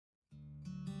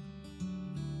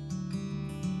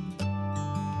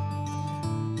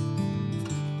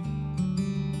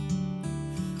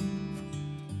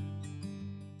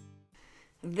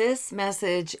This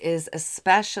message is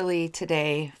especially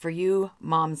today for you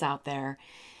moms out there.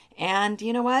 And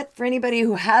you know what? For anybody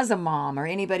who has a mom or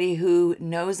anybody who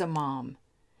knows a mom,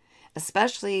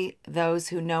 especially those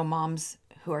who know moms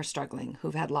who are struggling,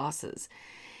 who've had losses.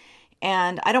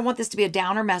 And I don't want this to be a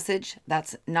downer message.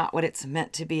 That's not what it's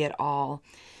meant to be at all.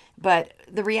 But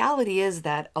the reality is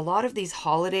that a lot of these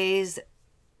holidays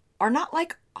are not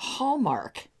like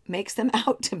Hallmark makes them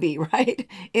out to be, right?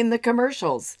 In the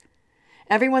commercials.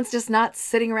 Everyone's just not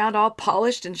sitting around all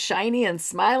polished and shiny and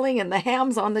smiling and the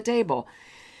ham's on the table.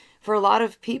 For a lot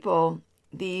of people,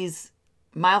 these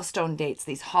milestone dates,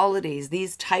 these holidays,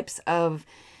 these types of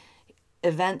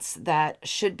events that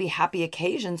should be happy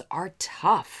occasions are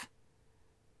tough.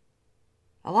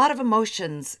 A lot of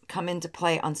emotions come into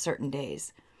play on certain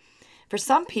days. For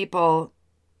some people,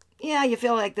 yeah, you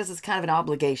feel like this is kind of an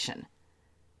obligation.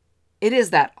 It is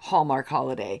that Hallmark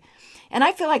holiday. And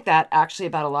I feel like that actually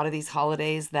about a lot of these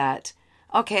holidays that,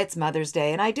 okay, it's Mother's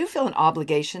Day, and I do feel an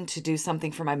obligation to do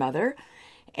something for my mother.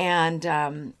 And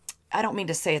I don't mean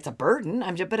to say it's a burden,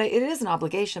 but it is an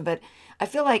obligation. But I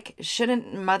feel like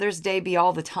shouldn't Mother's Day be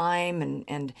all the time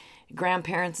and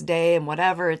Grandparents' Day and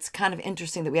whatever? It's kind of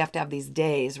interesting that we have to have these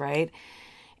days, right?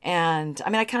 And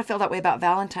I mean, I kind of feel that way about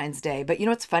Valentine's Day. But you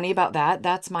know what's funny about that?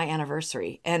 That's my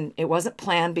anniversary. And it wasn't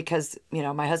planned because,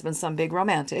 my husband's some big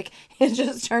romantic. It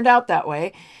just turned out that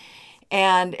way.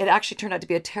 And it actually turned out to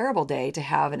be a terrible day to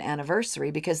have an anniversary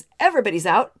because everybody's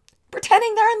out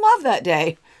pretending they're in love that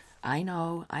day. I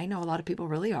know a lot of people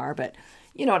really are, but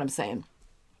you know what I'm saying.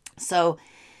 So,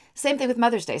 same thing with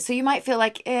Mother's Day. So you might feel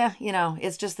like,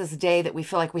 it's just this day that we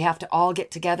feel like we have to all get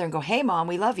together and go, hey, Mom,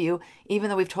 we love you, even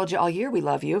though we've told you all year we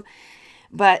love you.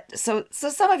 But so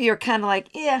some of you are kind of like,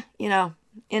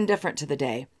 indifferent to the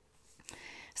day.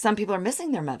 Some people are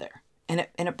missing their mother, and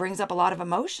it brings up a lot of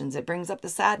emotions. It brings up the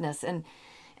sadness. And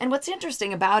what's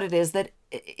interesting about it is that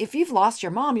if you've lost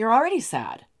your mom, you're already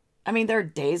sad. I mean, there are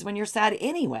days when you're sad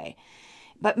anyway.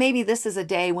 But maybe this is a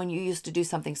day when you used to do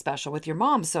something special with your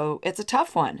mom, so it's a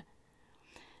tough one.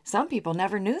 Some people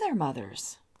never knew their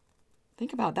mothers.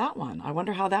 Think about that one. I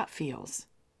wonder how that feels.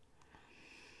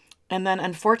 And then,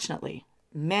 unfortunately,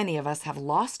 many of us have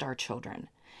lost our children,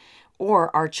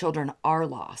 or our children are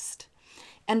lost.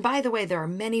 And by the way, there are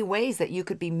many ways that you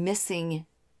could be missing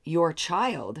your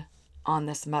child on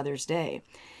this Mother's Day.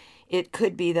 It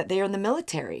could be that they are in the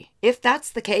military. If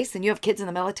that's the case and you have kids in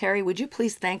the military, would you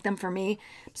please thank them for me?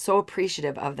 I'm so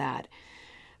appreciative of that.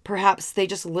 Perhaps they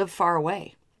just live far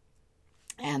away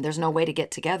and there's no way to get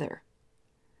together.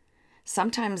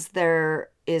 Sometimes there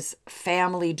is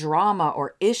family drama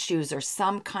or issues or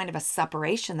some kind of a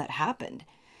separation that happened,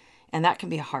 and that can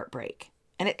be a heartbreak.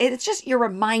 And it's just you're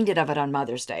reminded of it on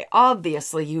Mother's Day.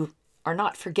 Obviously, you are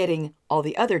not forgetting all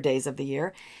the other days of the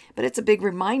year, but it's a big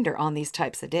reminder on these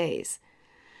types of days.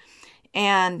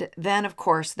 And then, of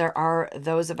course, there are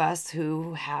those of us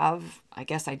who have, I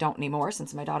guess I don't anymore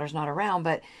since my daughter's not around,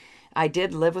 but I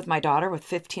did live with my daughter with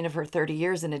 15 of her 30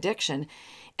 years in addiction.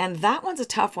 And that one's a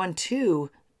tough one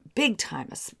too, big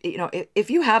time.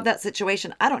 If you have that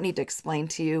situation, I don't need to explain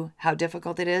to you how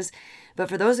difficult it is. But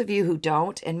for those of you who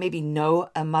don't and maybe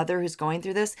know a mother who's going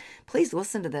through this, please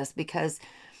listen to this because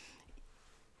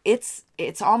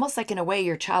it's almost like in a way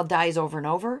your child dies over and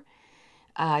over.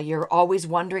 You're always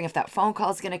wondering if that phone call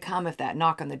is going to come, if that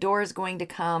knock on the door is going to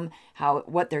come,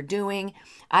 what they're doing.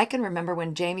 I can remember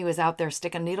when Jamie was out there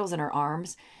sticking needles in her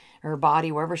arms, her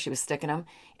body, wherever she was sticking them.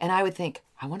 And I would think,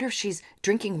 I wonder if she's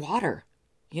drinking water.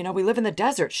 We live in the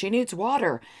desert. She needs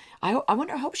water. I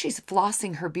hope she's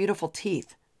flossing her beautiful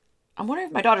teeth. I'm wondering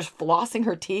if my daughter's flossing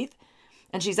her teeth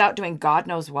and she's out doing God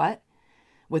knows what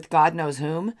with God knows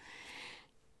whom.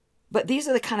 But these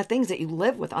are the kind of things that you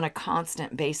live with on a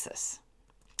constant basis.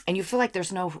 And you feel like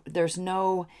there's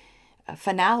no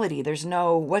finality. There's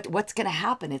no what's going to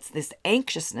happen. It's this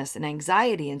anxiousness and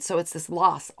anxiety. And so it's this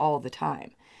loss all the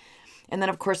time. And then,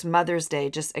 of course, Mother's Day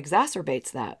just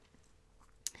exacerbates that.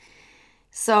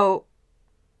 So,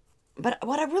 but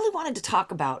what I really wanted to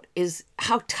talk about is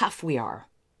how tough we are.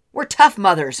 We're tough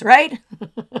mothers, right?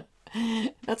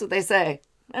 That's what they say.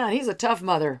 Man, he's a tough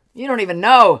mother. You don't even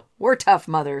know. We're tough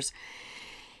mothers.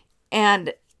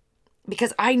 And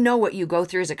because I know what you go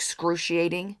through is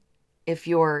excruciating if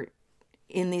you're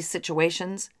in these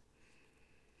situations.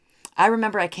 I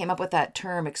remember I came up with that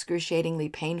term, excruciatingly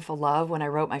painful love, when I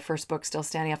wrote my first book, Still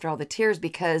Standing After All the Tears,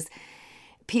 because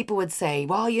people would say,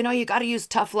 well, you got to use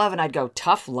tough love. And I'd go,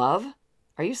 tough love?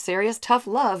 Are you serious? Tough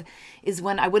love is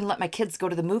when I wouldn't let my kids go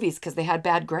to the movies because they had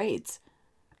bad grades.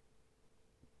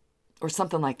 Or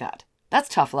something like that. That's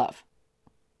tough love.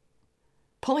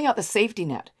 Pulling out the safety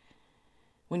net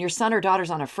When your son or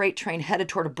daughter's on a freight train headed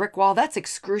toward a brick wall, that's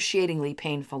excruciatingly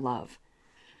painful love.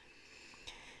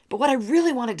 But what I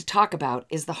really wanted to talk about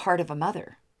is the heart of a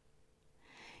mother.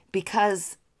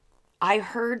 Because I've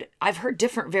heard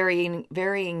different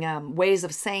varying ways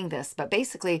of saying this, but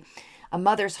basically, a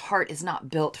mother's heart is not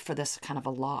built for this kind of a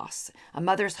loss. A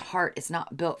mother's heart is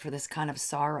not built for this kind of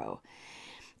sorrow.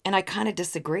 And I kind of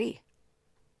disagree.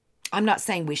 I'm not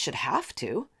saying we should have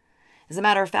to. As a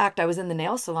matter of fact, I was in the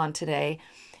nail salon today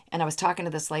and I was talking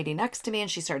to this lady next to me,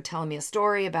 and she started telling me a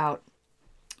story about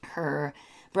her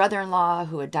brother-in-law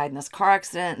who had died in this car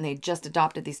accident, and they just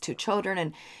adopted these two children.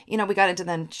 And, we got into,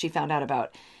 then she found out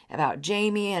about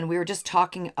Jamie, and we were just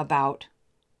talking about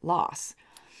loss.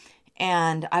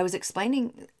 And I was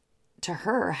explaining to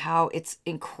her how it's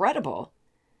incredible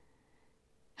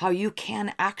how you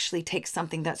can actually take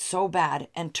something that's so bad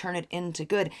and turn it into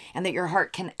good, and that your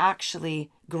heart can actually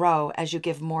grow as you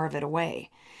give more of it away.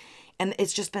 And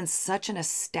it's just been such an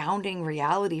astounding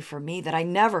reality for me that I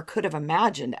never could have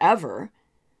imagined ever.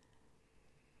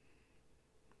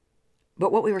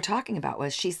 But what we were talking about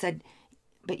was, she said,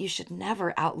 but you should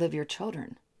never outlive your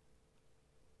children.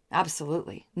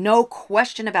 Absolutely. No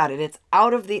question about it. It's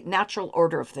out of the natural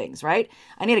order of things, right?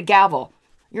 I need a gavel.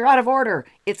 You're out of order.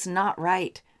 It's not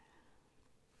right.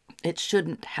 It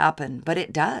shouldn't happen, but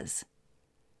it does.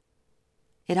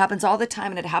 It happens all the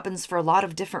time, and it happens for a lot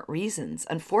of different reasons.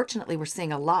 Unfortunately, we're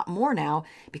seeing a lot more now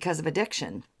because of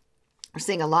addiction. We're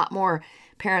seeing a lot more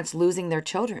parents losing their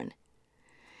children.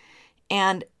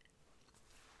 And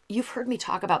you've heard me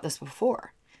talk about this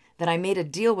before, that I made a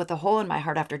deal with the hole in my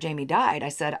heart after Jamie died. I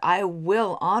said, I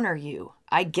will honor you.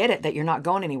 I get it that you're not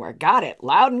going anywhere. Got it.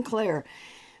 Loud and clear.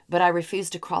 But I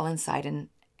refused to crawl inside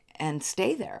and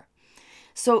stay there.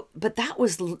 So, but that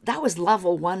was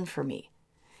level one for me,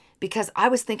 because I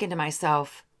was thinking to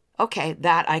myself, okay,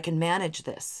 that I can manage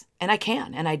this, and I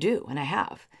can, and I do, and I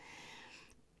have.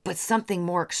 But something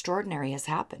more extraordinary has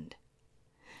happened.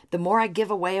 The more I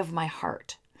give away of my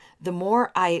heart, the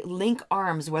more I link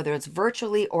arms, whether it's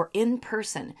virtually or in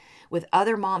person, with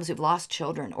other moms who've lost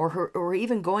children, or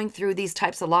even going through these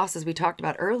types of losses we talked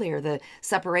about earlier, the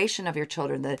separation of your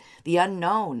children, the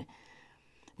unknown.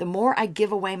 The more I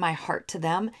give away my heart to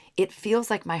them, it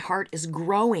feels like my heart is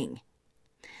growing.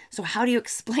 So how do you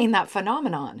explain that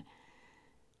phenomenon?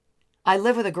 I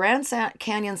live with a Grand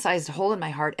Canyon-sized hole in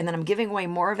my heart, and then I'm giving away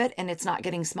more of it, and it's not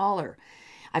getting smaller.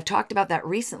 I've talked about that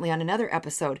recently on another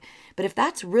episode. But if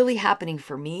that's really happening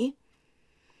for me,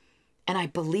 and I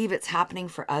believe it's happening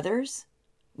for others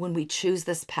when we choose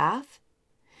this path,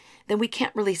 then we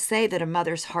can't really say that a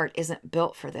mother's heart isn't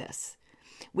built for this.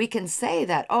 We can say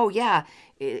that, oh yeah,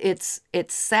 it's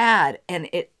sad and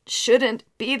it shouldn't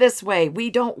be this way.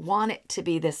 We don't want it to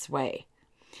be this way.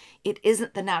 It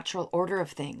isn't the natural order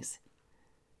of things.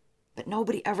 But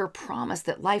nobody ever promised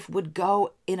that life would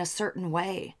go in a certain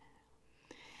way.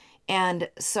 And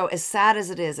so as sad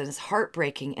as it is, and as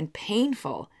heartbreaking and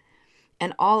painful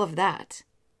and all of that,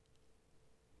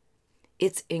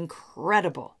 it's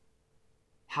incredible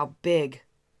how big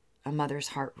a mother's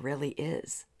heart really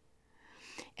is.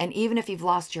 And even if you've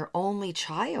lost your only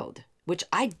child, which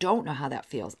I don't know how that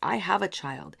feels. I have a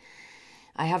child.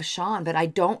 I have Sean, but I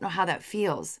don't know how that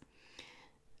feels.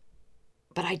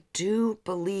 But I do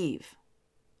believe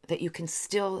that you can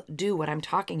still do what I'm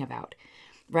talking about,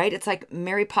 right? It's like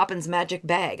Mary Poppins' magic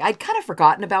bag. I'd kind of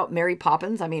forgotten about Mary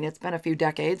Poppins. I mean, it's been a few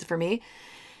decades for me.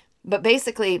 But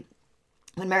basically,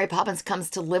 when Mary Poppins comes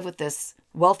to live with this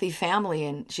wealthy family,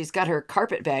 and she's got her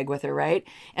carpet bag with her, right?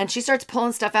 And she starts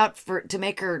pulling stuff out to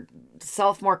make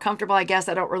herself more comfortable, I guess.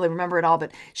 I don't really remember it all,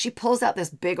 but she pulls out this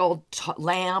big old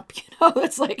lamp,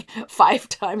 it's like 5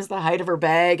 times the height of her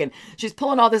bag. And she's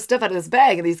pulling all this stuff out of this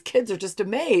bag, and these kids are just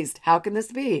amazed. How can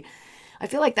this be? I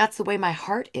feel like that's the way my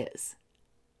heart is.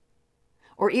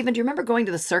 Or even, do you remember going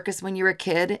to the circus when you were a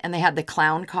kid and they had the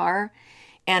clown car?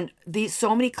 And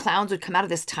so many clowns would come out of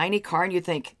this tiny car, and you'd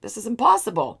think, this is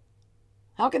impossible.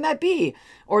 How can that be?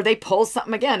 Or they pull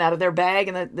something again out of their bag,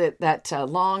 and that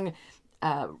long,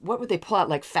 what would they pull out?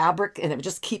 Like fabric, and it would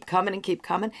just keep coming and keep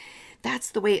coming.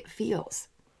 That's the way it feels.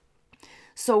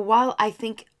 So while I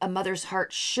think a mother's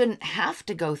heart shouldn't have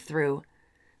to go through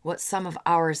what some of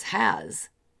ours has,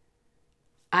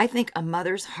 I think a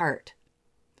mother's heart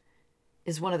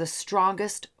is one of the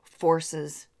strongest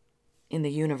forces in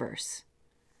the universe.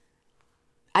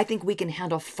 I think we can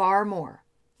handle far more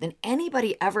than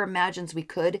anybody ever imagines we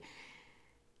could,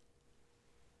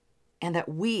 and that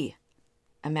we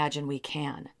imagine we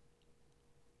can.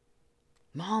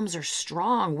 Moms are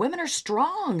strong. Women are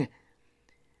strong.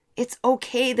 It's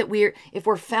okay that if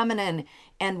we're feminine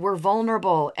and we're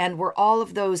vulnerable and we're all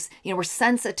of those, we're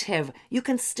sensitive. You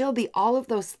can still be all of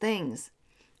those things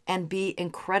and be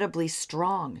incredibly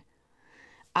strong.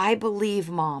 I believe,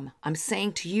 Mom, I'm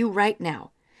saying to you right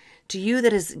now, to you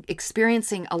that is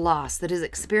experiencing a loss, that is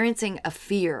experiencing a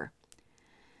fear,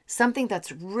 something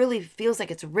that's really feels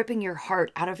like it's ripping your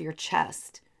heart out of your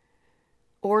chest.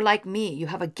 Or like me, you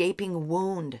have a gaping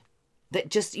wound that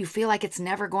just you feel like it's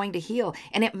never going to heal,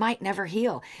 and it might never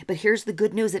heal. But here's the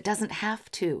good news, it doesn't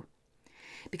have to.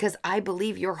 Because I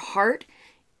believe your heart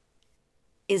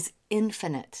is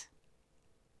infinite.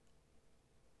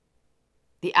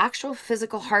 The actual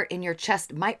physical heart in your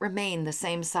chest might remain the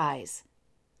same size,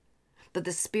 but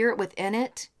the spirit within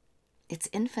it, it's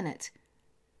infinite.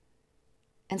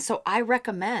 And so I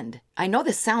know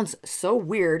this sounds so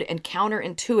weird and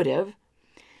counterintuitive,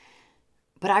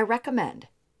 but I recommend,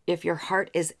 if your heart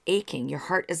is aching, your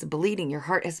heart is bleeding, your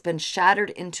heart has been shattered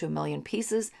into a million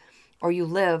pieces, or you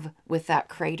live with that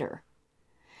crater,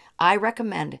 I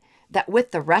recommend that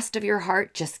with the rest of your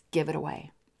heart, just give it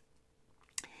away.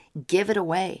 Give it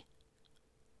away.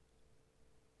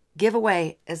 Give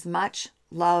away as much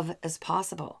love as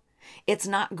possible. It's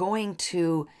not going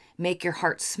to make your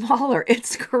heart smaller.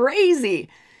 It's crazy.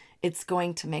 It's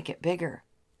going to make it bigger.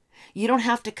 You don't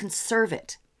have to conserve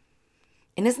it.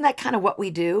 And isn't that kind of what we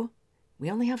do?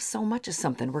 We only have so much of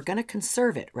something. We're going to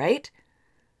conserve it, right?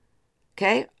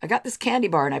 Okay, I got this candy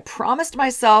bar and I promised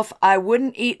myself I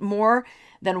wouldn't eat more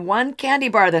than one candy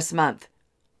bar this month.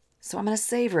 So I'm going to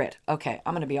savor it. Okay,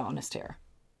 I'm going to be honest here.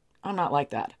 I'm not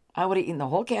like that. I would have eaten the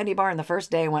whole candy bar in the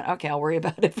first day and went, okay, I'll worry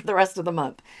about it for the rest of the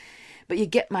month. But you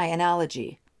get my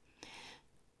analogy.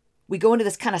 We go into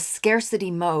this kind of scarcity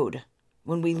mode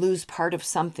when we lose part of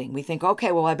something. We think,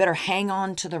 okay, well, I better hang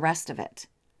on to the rest of it.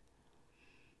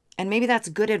 And maybe that's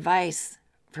good advice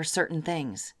for certain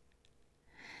things.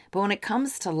 But when it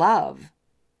comes to love,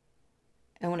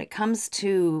 and when it comes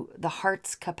to the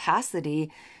heart's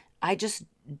capacity, I just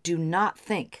do not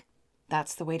think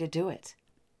that's the way to do it.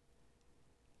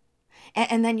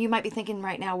 And then you might be thinking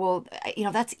right now, well,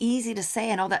 that's easy to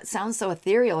say. I know that sounds so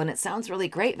ethereal and it sounds really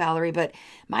great, Valerie, but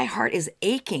my heart is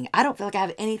aching. I don't feel like I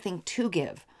have anything to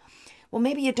give. Well,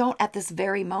 maybe you don't at this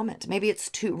very moment. Maybe it's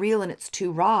too real and it's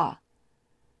too raw.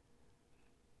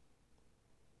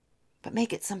 But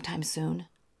make it sometime soon.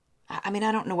 I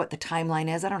don't know what the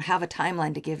timeline is. I don't have a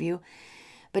timeline to give you.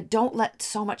 But don't let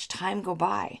so much time go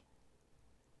by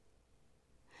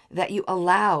that you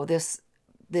allow this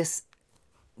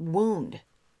wound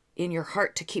in your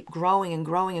heart to keep growing and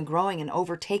growing and growing and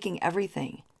overtaking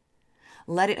everything.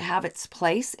 Let it have its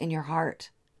place in your heart.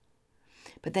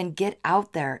 But then get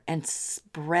out there and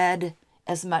spread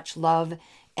as much love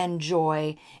and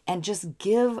joy and just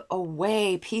give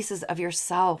away pieces of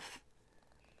yourself.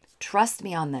 Trust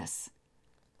me on this.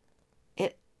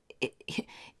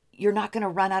 You're not going to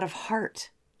run out of heart.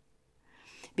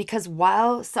 Because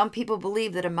while some people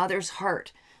believe that a mother's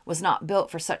heart was not built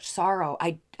for such sorrow,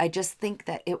 I just think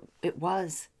that it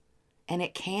was, and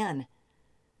it can.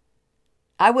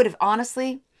 I would have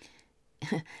honestly,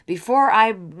 before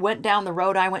I went down the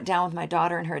road I went down with my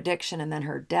daughter and her addiction and then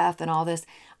her death and all this,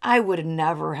 I would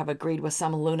never have agreed with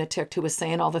some lunatic who was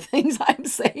saying all the things I'm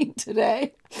saying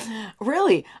today.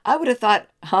 Really, I would have thought,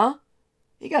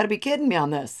 you got to be kidding me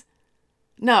on this.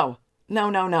 No.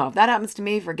 If that happens to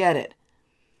me, forget it.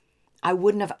 I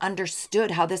wouldn't have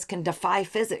understood how this can defy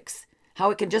physics, how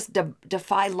it can just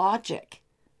defy logic.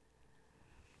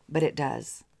 But it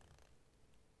does.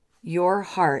 Your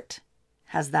heart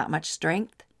has that much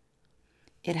strength.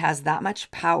 It has that much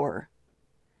power.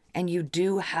 And you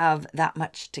do have that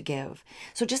much to give.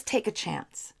 So just take a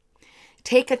chance.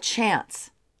 Take a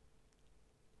chance.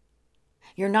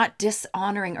 You're not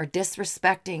dishonoring or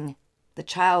disrespecting the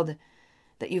child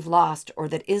that you've lost or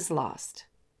that is lost.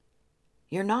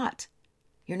 You're not.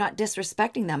 You're not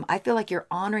disrespecting them. I feel like you're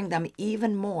honoring them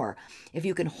even more if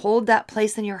you can hold that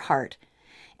place in your heart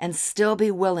and still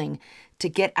be willing to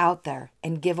get out there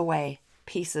and give away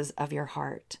pieces of your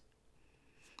heart.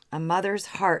 A mother's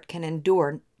heart can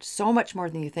endure so much more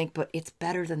than you think, but it's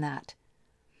better than that.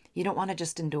 You don't want to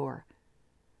just endure.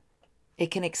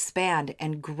 It can expand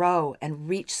and grow and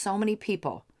reach so many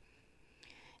people.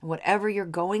 And whatever you're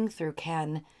going through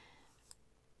can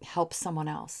help someone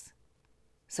else.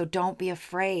 So don't be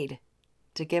afraid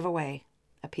to give away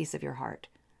a piece of your heart.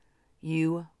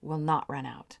 You will not run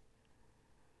out.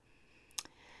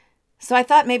 So I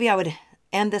thought maybe I would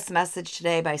end this message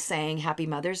today by saying Happy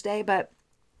Mother's Day, but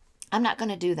I'm not going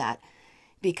to do that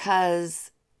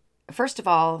because, first of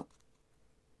all,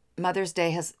 Mother's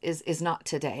Day is not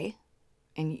today.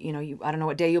 And, I don't know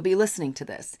what day you'll be listening to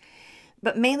this.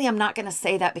 But mainly, I'm not going to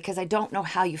say that because I don't know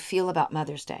how you feel about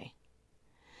Mother's Day.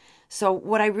 So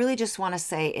what I really just want to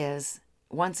say is,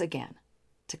 once again,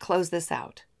 to close this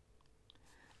out,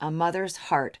 a mother's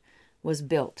heart was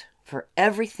built for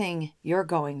everything you're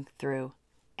going through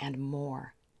and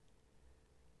more.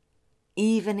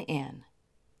 Even in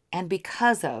and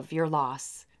because of your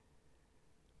loss,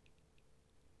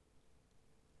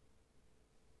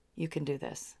 you can do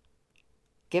this.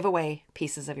 Give away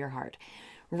pieces of your heart.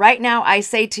 Right now, I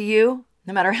say to you,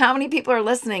 no matter how many people are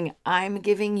listening, I'm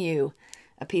giving you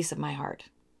a piece of my heart.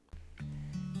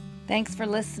 Thanks for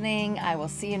listening. I will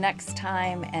see you next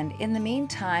time. And in the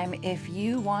meantime, if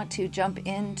you want to jump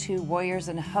into Warriors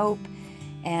in Hope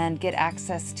and get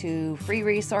access to free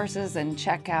resources and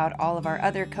check out all of our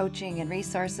other coaching and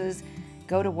resources,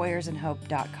 go to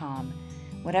warriorsinhope.com.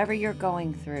 Whatever you're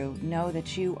going through, know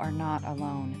that you are not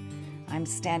alone. I'm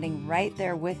standing right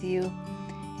there with you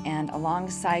and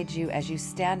alongside you as you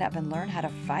stand up and learn how to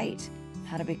fight,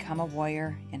 how to become a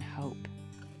warrior in hope.